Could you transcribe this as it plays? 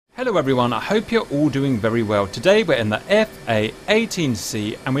Hello everyone, I hope you're all doing very well. Today we're in the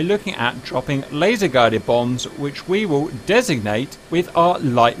FA-18C and we're looking at dropping laser guided bombs which we will designate with our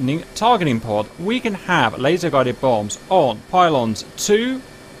lightning targeting pod. We can have laser guided bombs on pylons 2,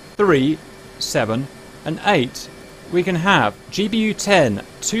 3, 7 and 8. We can have GBU10,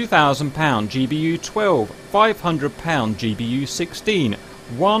 £2,000, GBU12, £500, GBU16,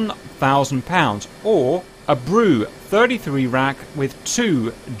 £1,000 or a Brew 33 rack with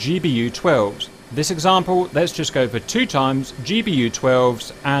 2 GBU12s. This example, let's just go for 2 times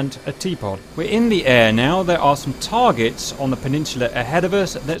GBU12s and a T-pod. We're in the air now. There are some targets on the peninsula ahead of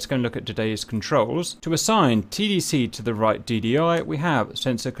us. Let's go and look at today's controls. To assign TDC to the right DDI, we have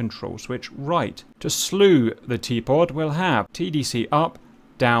sensor control switch right. To slew the T-pod, we'll have TDC up,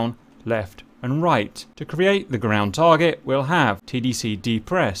 down, left and right. To create the ground target, we'll have TDC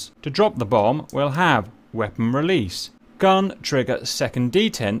depress. To drop the bomb, we'll have weapon release. Gun trigger second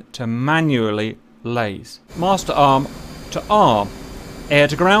D10 to manually laze. Master arm to arm. Air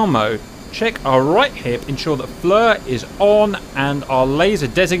to ground mode. Check our right hip, ensure that FLIR is on and our laser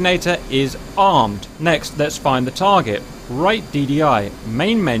designator is armed. Next, let's find the target. Right DDI,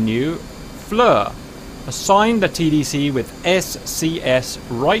 main menu, FLIR. Assign the TDC with SCS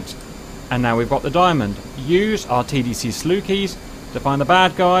right, and now we've got the diamond. Use our TDC slew keys to find the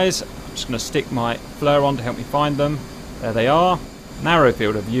bad guys. I'm just going to stick my FLIR on to help me find them. There they are. Narrow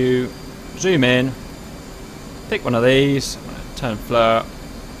field of view. Zoom in. Pick one of these. I'm going to turn FLIR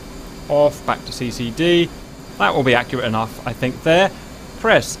off. Back to CCD. That will be accurate enough, I think, there.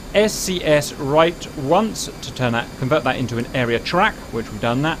 Press SCS right once to convert that into an area track, which we've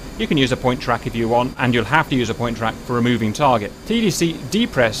done that. You can use a point track if you want, and you'll have to use a point track for a moving target. TDC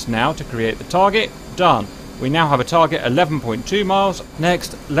depress now to create the target. Done. We now have a target 11.2 miles.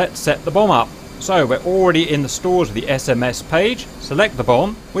 Next, let's set the bomb up. So we're already in the stores of the SMS page. Select the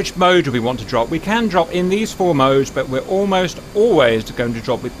bomb. Which mode do we want to drop? We can drop in these 4 modes, but we're almost always going to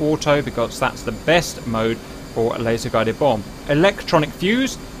drop with auto because that's the best mode for a laser guided bomb. Electronic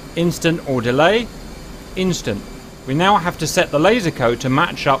fuse, instant or delay, instant. We now have to set the laser code to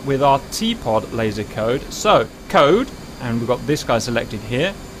match up with our T-pod laser code. So code, and we've got this guy selected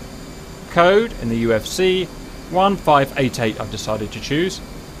here. Code in the UFC 1588 I've decided to choose.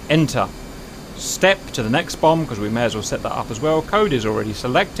 Enter. Step to the next bomb because we may as well set that up as well. Code is already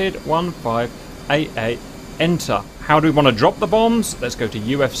selected. 1588. Enter. How do we want to drop the bombs? Let's go to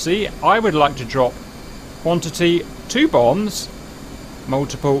UFC. I would like to drop quantity 2 bombs,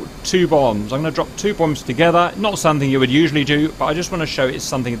 multiple 2 bombs. I'm going to drop 2 bombs together. Not something you would usually do, but I just want to show it's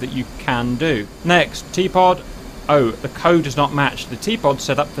something that you can do. Next, T-pod. Oh, the code does not match. The T-pod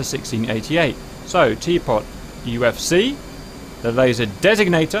set up for 1688. So, T-pod UFC, the laser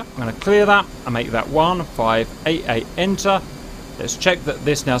designator. I'm going to clear that and make that 1588. Enter. Let's check that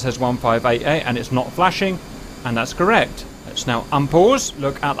this now says 1588 and it's not flashing. And that's correct. Let's now unpause,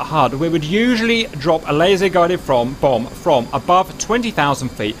 look at the HUD. We would usually drop a laser guided bomb from above 20,000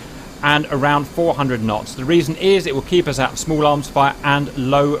 feet and around 400 knots. The reason is it will keep us out of small arms fire and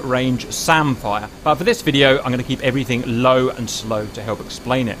low range SAM fire. But for this video, I'm going to keep everything low and slow to help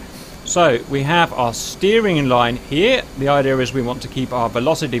explain it. So we have our steering line here. The idea is we want to keep our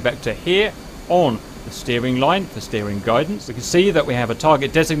velocity vector here on the steering line for steering guidance. We can see that we have a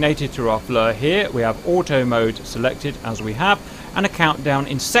target designated through our FLIR here. We have auto mode selected as we have, and a countdown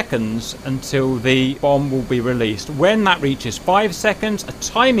in seconds until the bomb will be released. When that reaches 5 seconds, a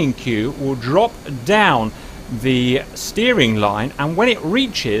timing cue will drop down the steering line, and when it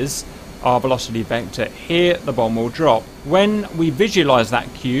reaches our velocity vector here, the bomb will drop. When we visualize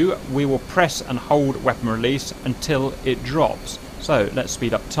that cue, we will press and hold weapon release until it drops. So let's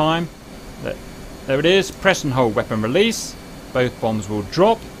speed up time. There it is. Press and hold weapon release. Both bombs will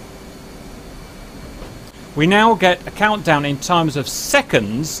drop. We now get a countdown in times of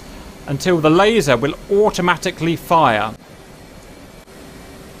seconds until the laser will automatically fire.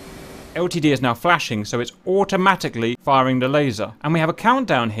 LTD is now flashing, so it's automatically firing the laser. And we have a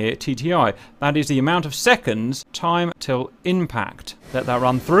countdown here, TTI. That is the amount of seconds, time till impact. Let that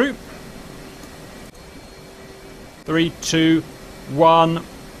run through. 3, 2, 1.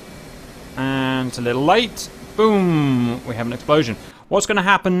 And it's a little late. Boom! We have an explosion. What's going to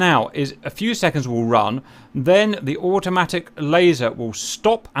happen now is a few seconds will run, then the automatic laser will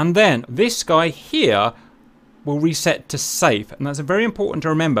stop, and then this guy here will reset to safe. And that's very important to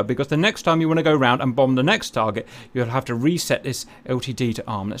remember because the next time you want to go around and bomb the next target, you'll have to reset this LTD to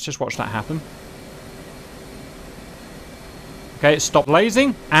arm. Let's just watch that happen. Okay, it's stopped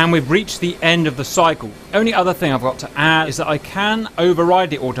lasing, and we've reached the end of the cycle. Only other thing I've got to add is that I can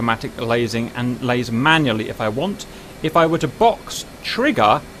override the automatic lasing and laze manually if I want. If I were to box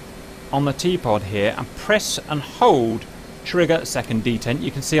trigger on the T-pod here and press and hold trigger second detent,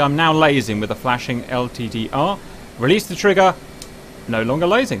 you can see I'm now lasing with a flashing LTTR. Release the trigger, no longer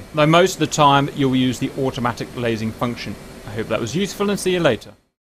lasing. Though most of the time you'll use the automatic lasing function. I hope that was useful and see you later.